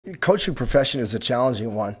Coaching profession is a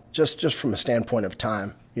challenging one, just from a standpoint of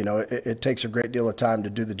time. You know, it takes a great deal of time to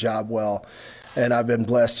do the job well, and I've been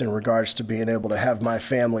blessed in regards to being able to have my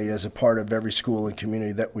family as a part of every school and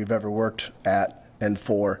community that we've ever worked at and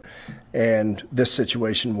for, and this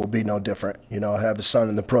situation will be no different. You know, I have a son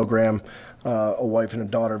in the program, a wife and a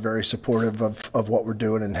daughter very supportive of what we're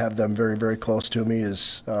doing, and have them very, very close to me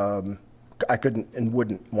is I couldn't and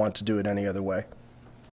wouldn't want to do it any other way.